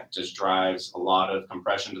their back just drives a lot of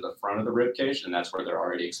compression to the front of the rib cage, and that's where they're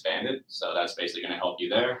already expanded. So that's basically going to help you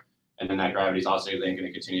there. And then that gravity is also then going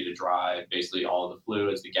to continue to drive basically all of the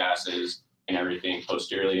fluids, the gases, and everything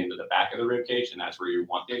posteriorly into the back of the rib cage, and that's where you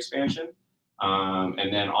want the expansion.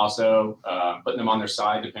 And then also putting them on their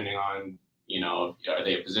side, depending on, are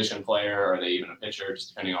they a position player, or are they even a pitcher, just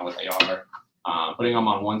depending on what they are. Putting them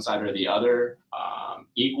on one side or the other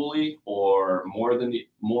equally, or more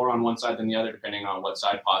on one side than the other, depending on what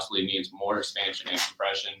side possibly needs more expansion and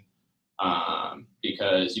compression.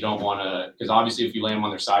 Because you don't want to, because obviously if you lay them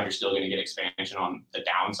on their side, you're still going to get expansion on the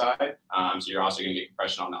downside. So you're also going to get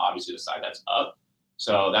compression on obviously the side that's up.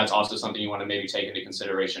 So that's also something you want to maybe take into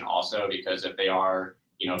consideration also, because if they are,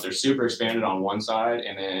 if they're super expanded on one side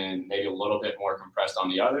and then maybe a little bit more compressed on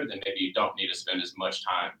the other, then maybe you don't need to spend as much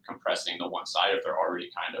time compressing the one side if they're already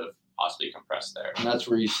kind of possibly compressed there. And that's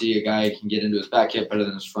where you see a guy can get into his back hip better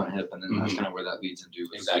than his front hip, and then that's kind of where that leads into.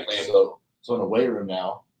 Exactly. So in the weight room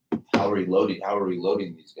now, how are we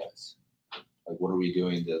loading these guys? Like, what are we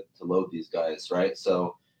doing to load these guys, right?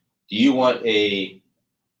 So do you want a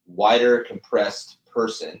wider compressed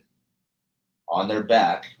person on their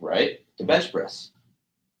back, right, to bench press?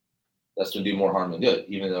 That's going to do more harm than good,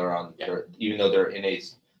 even though they're in a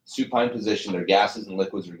supine position, their gases and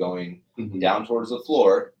liquids are going down towards the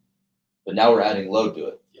floor, but now we're adding load to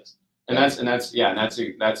it. Yes. And that's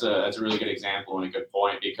a really good example and a good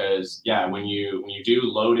point, because when you do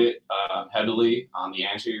load it heavily on the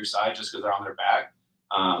anterior side, just because they're on their back,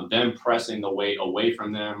 them pressing the weight away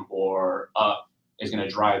from them or up is going to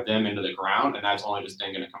drive them into the ground, and that's only just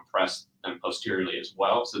then going to compress them posteriorly as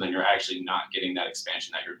well. So then you're actually not getting that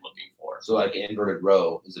expansion that you're looking for. So like an inverted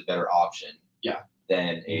row is a better option. Yeah.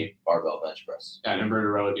 Than a barbell bench press. Yeah, an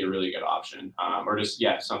inverted row would be a really good option. Or just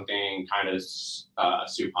something kind of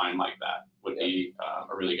supine like that would be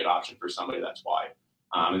a really good option for somebody that's wide.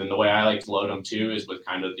 And then the way I like to load them too is with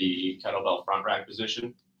kind of the kettlebell front rack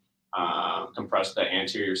position. Compress the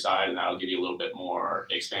anterior side, and that'll give you a little bit more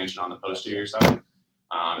expansion on the posterior side.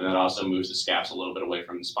 And that also moves the scaps a little bit away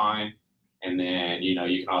from the spine. And then, you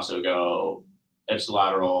can also go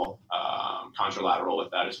ipsilateral, contralateral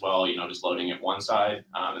with that as well, just loading it one side.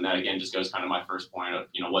 And that, again, just goes kind of my first point of,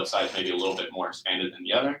 what side's maybe a little bit more expanded than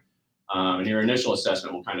the other. And your initial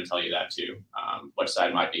assessment will kind of tell you that too, which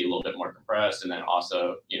side might be a little bit more compressed. And then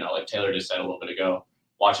also, like Taylor just said a little bit ago,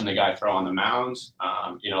 watching the guy throw on the mounds,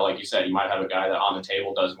 like you said, you might have a guy that on the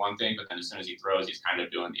table does one thing, but then as soon as he throws, he's kind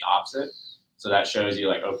of doing the opposite. So that shows you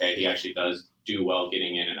like, okay, he actually does do well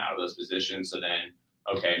getting in and out of those positions. So then,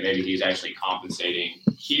 okay, maybe he's actually compensating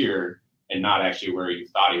here and not actually where you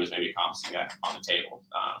thought he was maybe compensating at on the table.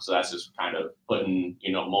 So that's just kind of putting,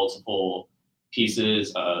 multiple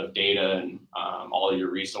pieces of data and all of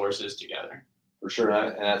your resources together. For sure.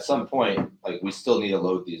 And at some point, like, we still need to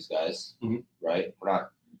load these guys, right? We're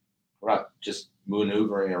not just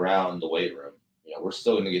maneuvering around the weight room. We're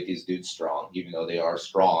still going to get these dudes strong, even though they are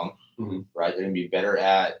strong, right? They're going to be better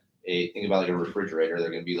at think about like a refrigerator.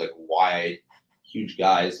 They're going to be like wide, huge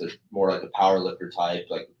guys that more like a power lifter type,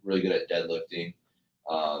 like really good at deadlifting.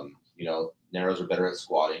 Narrows are better at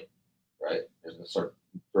squatting, right? There's a sort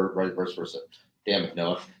of right verse versa. Damn it,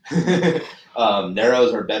 Noah.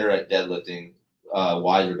 Narrows are better at deadlifting.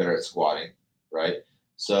 Wides are better at squatting, right?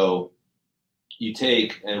 So you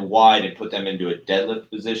take a wide and put them into a deadlift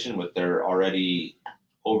position with their already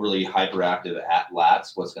overly hyperactive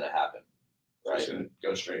lats. What's going to happen? Right? Just going to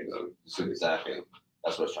go straight into them. So exactly.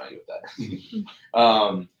 That's what I was trying to do with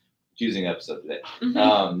that. Confusing episode today.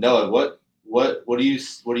 Noah, what are you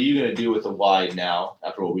going to do with the wide now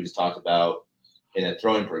after what we just talked about in a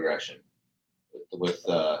throwing progression? Are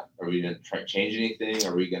we going to try and change anything?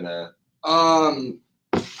 Are we going to?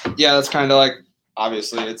 That's kind of like,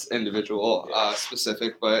 obviously it's individual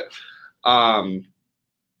specific, but kind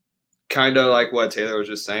of like what Taylor was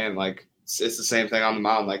just saying, like it's the same thing on the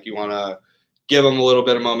mound. Like you want to give them a little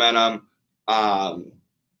bit of momentum,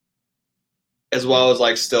 as well as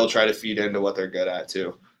like still try to feed into what they're good at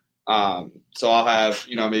too. So I'll have,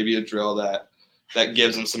 maybe a drill that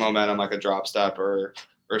gives them some momentum, like a drop step or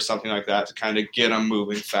something like that, to kind of get them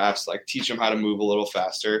moving fast, like teach them how to move a little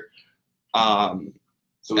faster.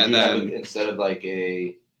 So and then instead of like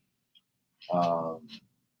a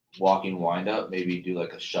walking windup, maybe do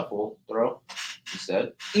like a shuffle throw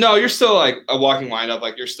instead? No, you're still like a walking windup,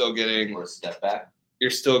 like you're still getting or a step back.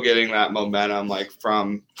 You're still getting that momentum like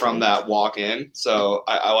from that walk in. So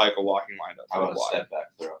I like a walking windup. How about a step back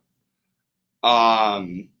throw?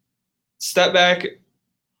 Step back,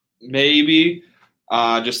 maybe,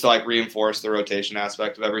 just to like reinforce the rotation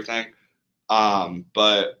aspect of everything.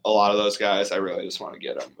 But a lot of those guys, I really just want to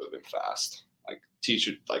get them moving fast, like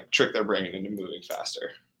trick their brain into moving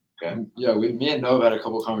faster. Okay. Yeah, me and Noah had a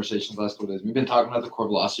couple of conversations last couple of days. We've been talking about the core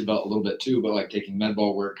velocity belt a little bit too, but like taking med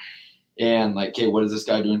ball work and like, okay, what is this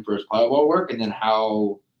guy doing for his plyo ball work? And then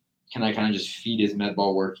how can I kind of just feed his med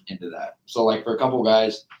ball work into that? So like for a couple of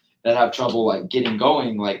guys that have trouble like getting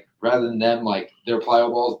going, like rather than them like their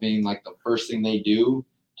plyo balls being like the first thing they do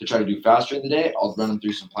to try to do faster in the day, I'll run them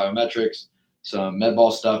through some plyometrics, some med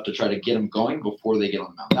ball stuff to try to get them going before they get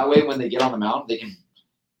on the mound. That way, when they get on the mound,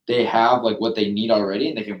 they have like what they need already,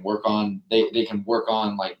 and they can work on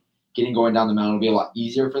like getting going down the mound. It'll be a lot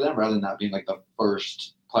easier for them rather than that being like the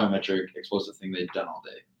first plyometric explosive thing they've done all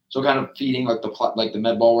day. So kind of feeding like the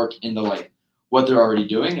med ball work into like what they're already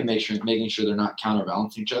doing and making sure they're not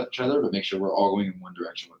counterbalancing each other, but make sure we're all going in one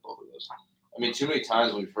direction with both of those. I mean, too many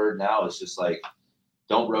times we've heard now it's just like,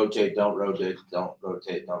 don't rotate, don't rotate, don't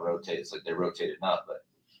rotate, don't rotate. It's like they rotate enough, but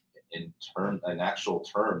in actual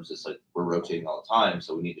terms, it's like we're rotating all the time,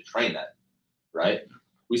 so we need to train that, right?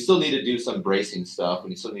 We still need to do some bracing stuff, and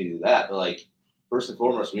we still need to do that, but like first and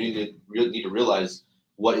foremost, we need to realize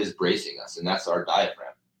what is bracing us, and that's our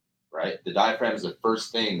diaphragm, right? The diaphragm is the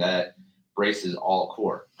first thing that braces all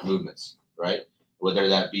core movements, right? Whether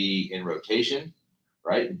that be in rotation,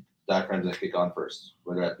 right? Diaphragm's gonna kick on first.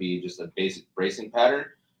 Whether that be just a basic bracing pattern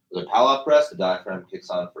with a Pallof press, the diaphragm kicks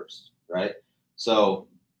on first, right? So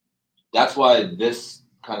that's why this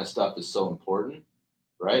kind of stuff is so important,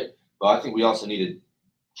 right? But I think we also need to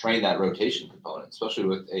train that rotation component, especially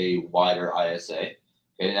with a wider ISA.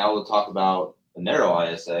 Okay, now we'll talk about a narrow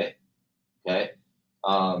ISA. Okay,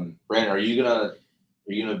 Brandon, are you gonna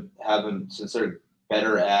have them, since they're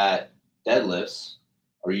better at deadlifts,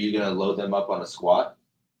 are you gonna load them up on a squat?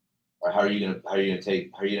 Or how are you gonna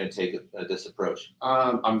take this approach?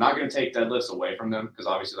 I'm not going to take deadlifts away from them because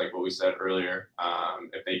obviously, like what we said earlier,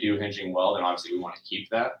 if they do hinging well, then obviously we want to keep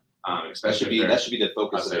that. Especially that should be the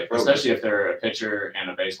focus of the program. Especially if they're a pitcher and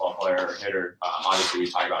a baseball player or a hitter. Obviously, we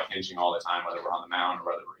talk about hinging all the time, whether we're on the mound or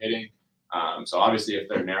whether we're hitting. So obviously, if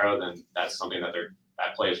they're narrow, then that's something that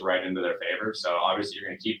plays right into their favor. So obviously, you're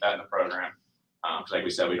going to keep that in the program. Because like we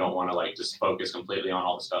said, we don't want to like just focus completely on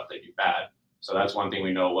all the stuff they do bad. So that's one thing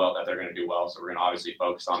we know well that they're going to do well. So we're going to obviously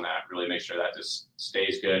focus on that, really make sure that just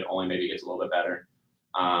stays good, only maybe gets a little bit better.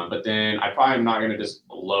 But then I probably am not going to just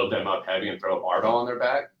load them up heavy and throw a barbell on their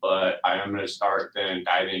back, but I am going to start then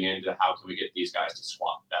diving into how can we get these guys to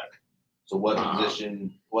squat better. So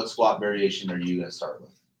what squat variation are you going to start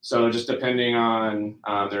with? So just depending on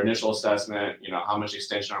their initial assessment, how much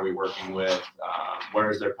extension are we working with?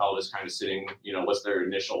 Where is their pelvis kind of sitting? What's their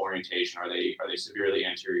initial orientation? Are they severely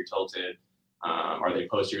anterior tilted? Are they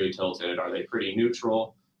posteriorly tilted? Are they pretty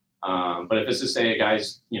neutral? But if it's to say a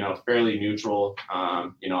guy's, fairly neutral,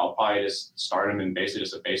 I'll probably just start them in basically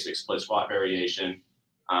just a basic split squat variation,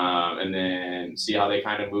 and then see how they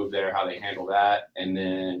kind of move there, how they handle that, and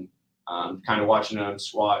then kind of watching them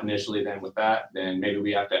squat initially. Then with that, then maybe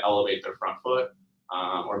we have to elevate their front foot,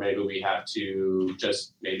 or maybe we have to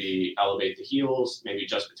just maybe elevate the heels, maybe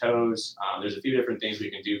just the toes. There's a few different things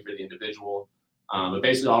we can do for the individual. But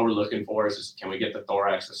basically all we're looking for is can we get the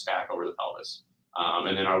thorax to stack over the pelvis?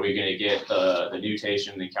 And then are we going to get the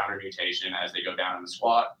nutation, the counter nutation as they go down in the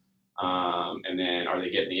squat? And then are they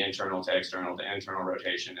getting the internal to external to internal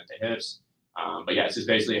rotation at the hips? But yeah, it's just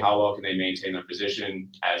basically how well can they maintain their position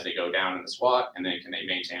as they go down in the squat, and then can they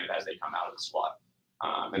maintain it as they come out of the squat?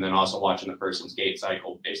 And then also watching the person's gait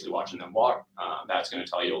cycle, basically watching them walk. That's going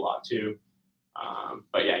to tell you a lot too.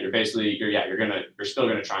 But yeah, you're still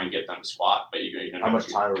gonna try and get them to squat, but you're gonna. How much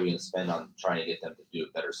time are we gonna spend on trying to get them to do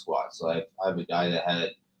a better squat? So I have a guy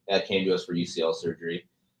that came to us for UCL surgery,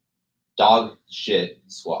 dog shit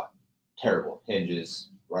squat, terrible hinges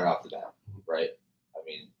right off the bat, right? I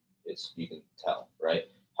mean, you can tell, right?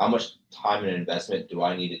 How much time and investment do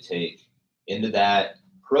I need to take into that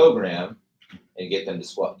program and get him to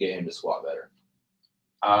squat better?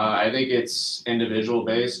 I think it's individual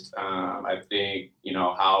based. I think,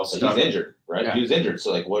 how he's injured, right? Yeah. He was injured.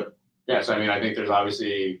 So like what? Yeah. So, I think there's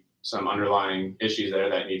obviously some underlying issues there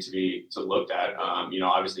that need to be looked at.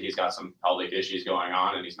 Obviously he's got some pelvic issues going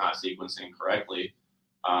on and he's not sequencing correctly.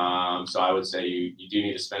 So I would say you do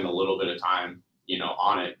need to spend a little bit of time,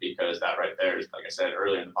 on it, because that right there is, like I said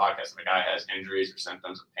earlier in the podcast, if a guy has injuries or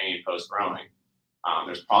symptoms of pain post-throwing,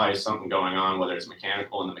 there's probably something going on, whether it's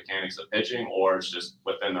mechanical in the mechanics of pitching or it's just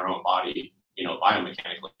within their own body,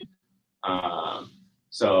 biomechanically.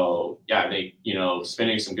 So yeah, I think,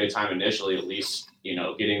 spending some good time initially, at least,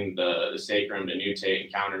 getting the sacrum to nutate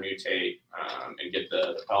and counter nutate, and get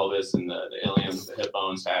the pelvis and the ilium, the hip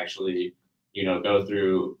bones to actually, go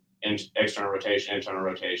through external rotation, internal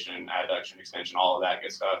rotation, adduction, extension, all of that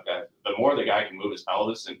good stuff. That the more the guy can move his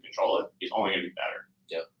pelvis and control it, he's only going to be better.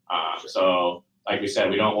 Yep. Sure. So like we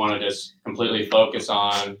said, we don't want to just completely focus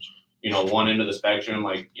on, one end of the spectrum.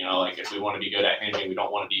 Like if we want to be good at hinging, we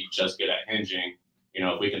don't want to be just good at hinging.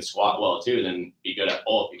 If we can squat well too, then be good at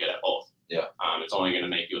both. Yeah. It's only going to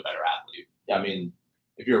make you a better athlete. Yeah. I mean,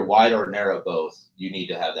 if you're wide or narrow both, you need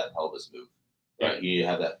to have that pelvis move, right? Yeah. You need to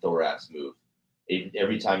have that thorax move.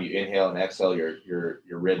 Every time you inhale and exhale, your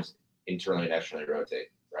ribs internally and externally rotate,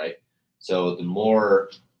 right? So the more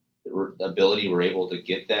ability we're able to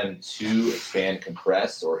get them to expand,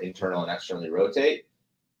 compress, or internal and externally rotate,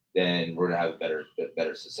 then we're gonna have better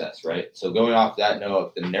success, right? So going off that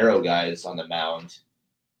note, the narrow guys on the mound,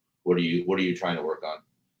 what are you trying to work on?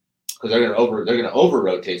 Because they're gonna over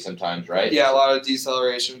rotate sometimes, right? Yeah, a lot of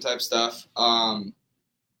deceleration type stuff.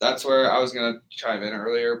 That's where I was gonna chime in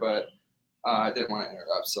earlier, but I didn't want to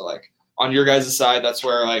interrupt. So like on your guys' side, that's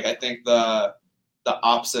where like I think the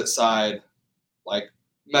opposite side, like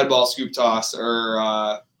med ball scoop toss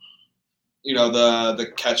or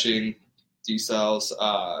the catching decels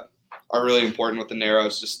are really important with the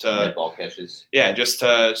narrows, just to Med ball catches. Yeah, just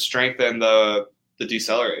to strengthen the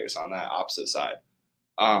decelerators on that opposite side.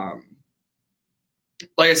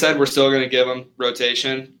 Like I said, we're still going to give them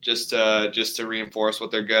rotation just to reinforce what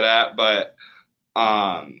they're good at, but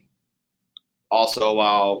also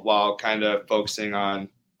while kind of focusing on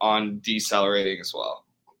decelerating as well.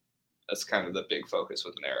 That's kind of the big focus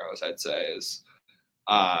with narrows, I'd say, is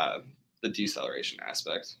the deceleration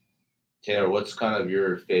aspect. Taylor, what's kind of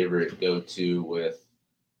your favorite go-to with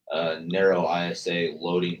narrow ISA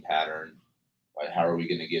loading pattern? Like, how are we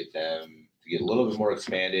going to get them to get a little bit more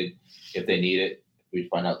expanded if they need it? If we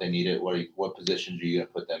find out they need it, what positions are you going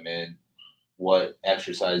to put them in? What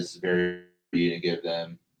exercises are you going to give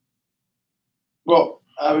them? Well,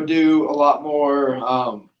 I would do a lot more.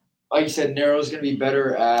 Like you said, narrow's going to be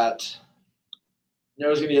better at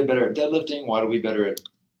deadlifting. Why do we better at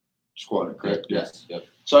squatting? Correct. Yes. Yep.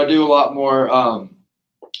 So I do a lot more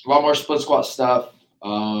split squat stuff.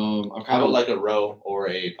 I'm kind How of about like a row or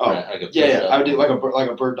a yeah. I would do like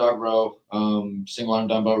a bird dog row, single arm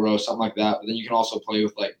dumbbell row, something like that. But then you can also play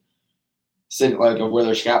with where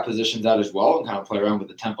their scap position's at as well, and kind of play around with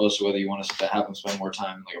the tempo. So whether you want to have them spend more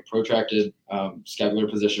time in like a protracted scapular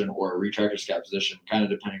position or a retracted scap position, kind of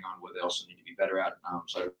depending on what they also need to be better at.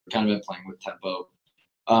 So I've kind of been playing with tempo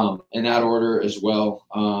in that order as well.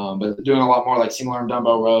 But doing a lot more like single arm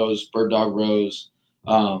dumbbell rows, bird dog rows,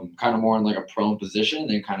 kind of more in like a prone position,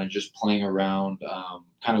 and kind of just playing around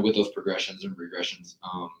kind of with those progressions and regressions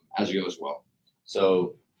as you go as well.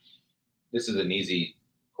 So this is an easy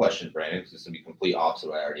question, Brandon, because it's going to be complete opposite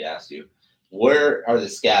of what I already asked you. Where are the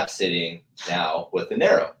scaps sitting now with the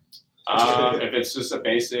narrow? If it's just a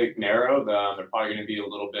basic narrow, they're probably going to be a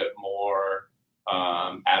little bit more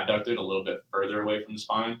abducted, a little bit further away from the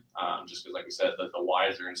spine, just because, like we said, the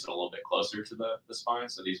wides are going to sit a little bit closer to the spine,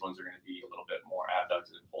 so these ones are going to be a little bit more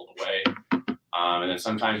abducted and pulled away. And then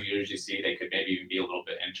sometimes you usually see they could maybe even be a little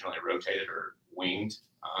bit internally rotated or winged,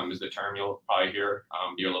 is the term you'll probably hear,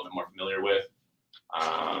 be a little bit more familiar with.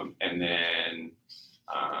 And then,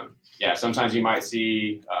 sometimes you might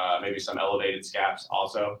see maybe some elevated scaps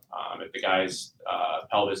also. If the guy's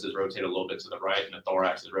pelvis is rotated a little bit to the right and the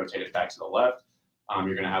thorax is rotated back to the left,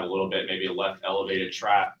 you're going to have a little bit, maybe a left elevated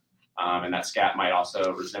trap. And that scap might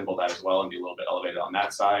also resemble that as well and be a little bit elevated on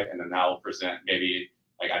that side. And then that will present maybe,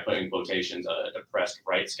 like I put in quotations, a depressed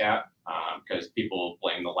right scap, because people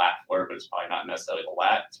blame the lat for it, but it's probably not necessarily the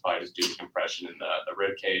lat. It's probably just due to compression in the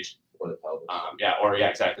rib cage. Or the pelvis.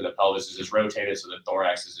 Exactly. The pelvis is just rotated, so the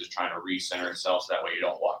thorax is just trying to recenter itself, so that way you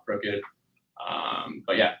don't walk crooked.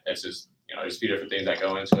 It's just there's a few different things that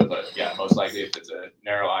go into it, but yeah, most likely if it's a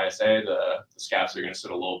narrow ISA, the scaps are going to sit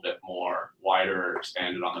a little bit more wider or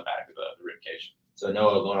expanded on the back of the rib cage. So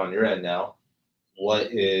Noah, going on your end now,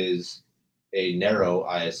 what is a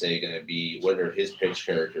narrow ISA going to be? What are his pitch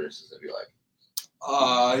characteristics going to be like?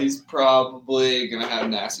 He's probably going to have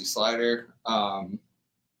nasty slider,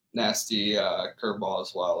 nasty curveball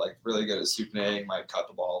as well, like really good at supinating, might cut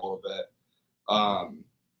the ball a little bit.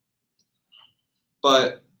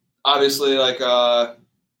 But obviously, like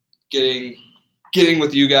getting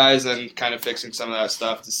with you guys and kind of fixing some of that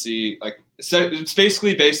stuff to see, like, it's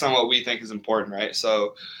basically based on what we think is important, right?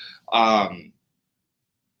 So throwing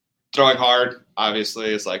hard,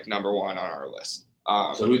 obviously, is like number one on our list.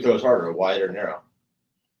 So who throws harder, wide or narrow?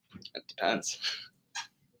 It depends.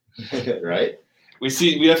 Right? We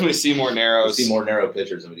definitely see more narrows. We see more narrow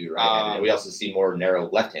pitchers than we do right-handed. And we also see more narrow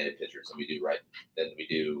left-handed pitchers than we do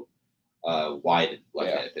wide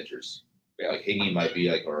left-handed pitchers. Yeah, like Higgy might be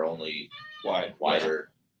like our only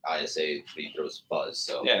wider ISA, but he throws fuzz.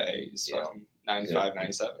 So yeah, he's 95,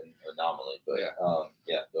 97 anomaly. But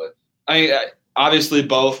go ahead. I mean, obviously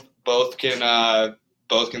both can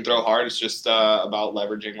throw hard. It's just about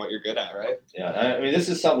leveraging what you're good at, right? Yeah, I mean, this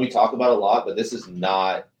is something we talk about a lot, but this is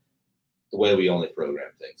not the way we only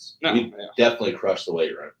program things. No, we definitely crush the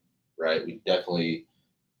weight room, right? We definitely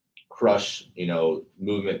crush,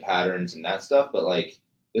 movement patterns and that stuff. But like,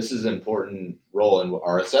 this is an important role in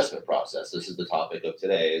our assessment process. This is the topic of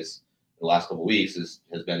today. Is the last couple of weeks has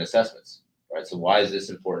been assessments, right? So why is this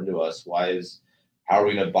important to us? How are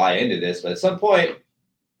we going to buy into this? But at some point,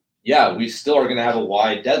 yeah, we still are going to have a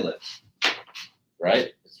wide deadlift, right?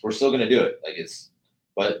 We're still going to do it.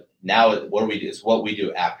 But now what do we do? It's what we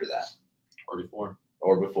do after that, Or before.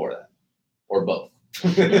 or before that, or both.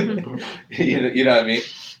 you know what I mean?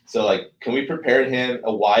 So like, can we prepare him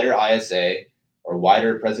a wider ISA or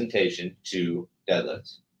wider presentation to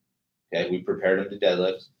deadlifts? Okay, we prepared him to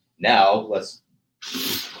deadlifts. Now let's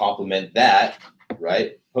complement that,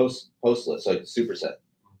 right? Post lift, so like superset,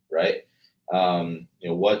 right?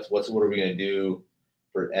 What are we gonna do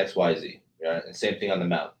for XYZ? Right? And same thing on the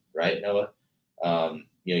mount, right, Noah?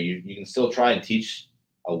 You can still try and teach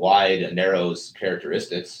a wide and narrow's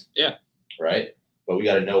characteristics. Yeah. Right? But we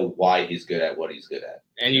got to know why he's good at what he's good at.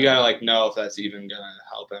 And you gotta like know if that's even gonna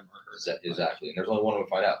help him or hurt. Exactly. And there's only one way to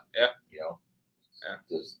find out. Yeah.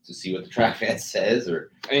 To see what the track fan says,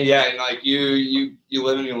 or And like you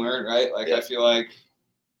live and you learn, right? Like I feel like,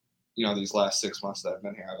 these last 6 months that I've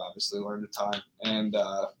been here, I've obviously learned a ton. And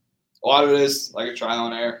a lot of it is like a trial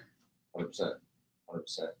and error. 100%.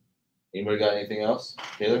 Anybody got anything else?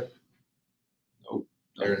 Taylor? Nope.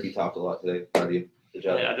 Eric, you talked a lot today. Proud of you. Good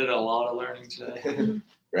job. Yeah, I did a lot of learning today.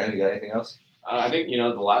 Brandon, you got anything else? I think, the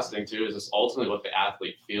last thing too is it's ultimately what the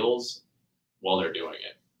athlete feels while they're doing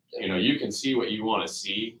it. You can see what you want to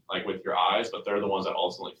see, like with your eyes, but they're the ones that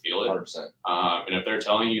ultimately feel it. 100%. And if they're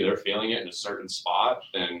telling you they're feeling it in a certain spot,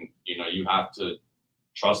 then, you have to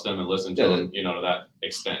trust them and listen to them, to that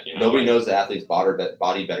extent. Nobody knows the athlete's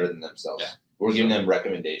body better than themselves. Yeah. We're giving them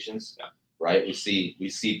recommendations, right? We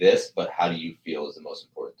see this, but how do you feel is the most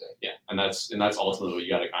important thing. Yeah, and that's ultimately what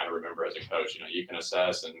you got to kind of remember as a coach. You can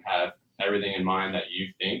assess and have everything in mind that you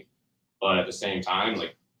think, but at the same time,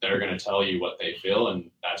 like they're going to tell you what they feel, and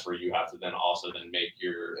that's where you have to then also make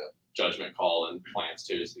your judgment call and plans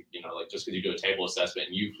too. Is like just because you do a table assessment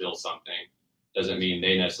and you feel something doesn't mean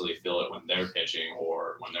they necessarily feel it when they're pitching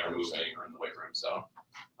or when they're moving or in the weight room. So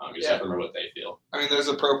you just have to remember what they feel. I mean, there's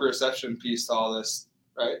a proprioception piece to all this,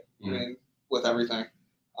 right? Mm-hmm. I mean, with everything,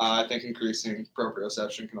 I think increasing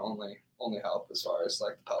proprioception can only help as far as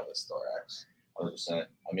like the pelvis, thorax. 100%.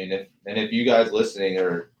 I mean, if you guys listening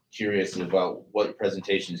are curious about what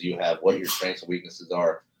presentations you have, what your strengths and weaknesses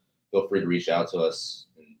are, feel free to reach out to us,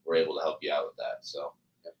 and we're able to help you out with that. So,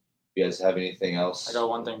 if you guys have anything else? I got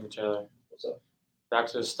one thing for Taylor. What's up? Back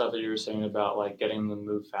to the stuff that you were saying about like getting them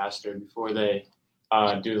to move faster before they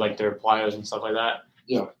do like their plyos and stuff like that.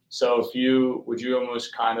 Yeah. So would you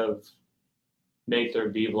almost kind of make their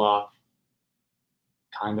B block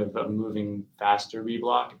kind of a moving faster B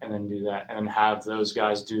block and then do that and then have those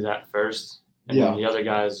guys do that first and then the other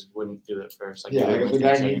guys wouldn't do it first. Like if the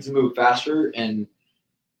guy needs to move faster and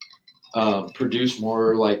produce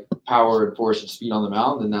more like power and force and speed on the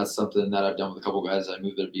mound, then that's something that I've done with a couple guys. I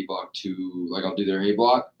move their B block to like I'll do their A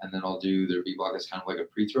block and then I'll do their B block as kind of like a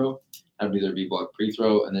pre-throw. I'll do their B block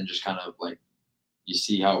pre-throw and then just kind of like you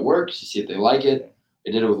see how it works, you see if they like it.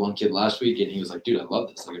 I did it with one kid last week and he was like, dude, I love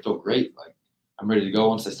this. Like it felt great. Like I'm ready to go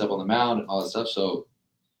once I step on the mound and all that stuff. So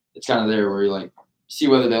it's kind of there where you like see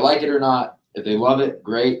whether they like it or not. If they love it,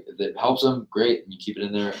 great. If it helps them, great. And you keep it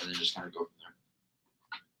in there and then just kind of go from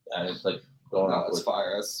there. And it's like going off That's with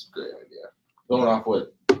fire. That's a great idea. going off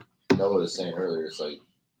what Noah was saying earlier. It's like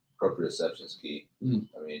proprioception is key. Mhm.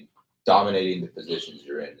 I mean, dominating the positions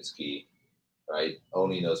you're in is key, right?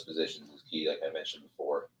 Owning those positions is key, like I mentioned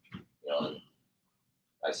before. And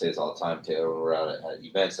I say this all the time, Taylor, when we're out at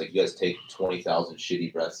events, like you guys take 20,000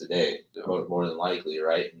 shitty breaths a day, more than likely,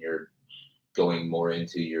 right? And you're going more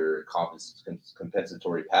into your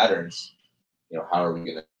compensatory patterns. How are we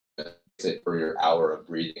going to it for your hour of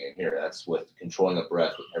breathing in here? That's with controlling the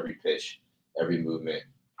breath with every pitch, every movement,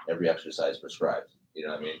 every exercise prescribed. You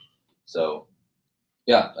know what I mean? So,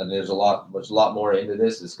 yeah, and there's a lot more into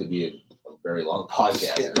this. This could be a very long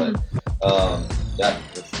podcast, but I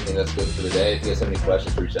think that's good for the day. If you guys have any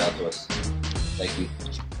questions, reach out to us. Thank you.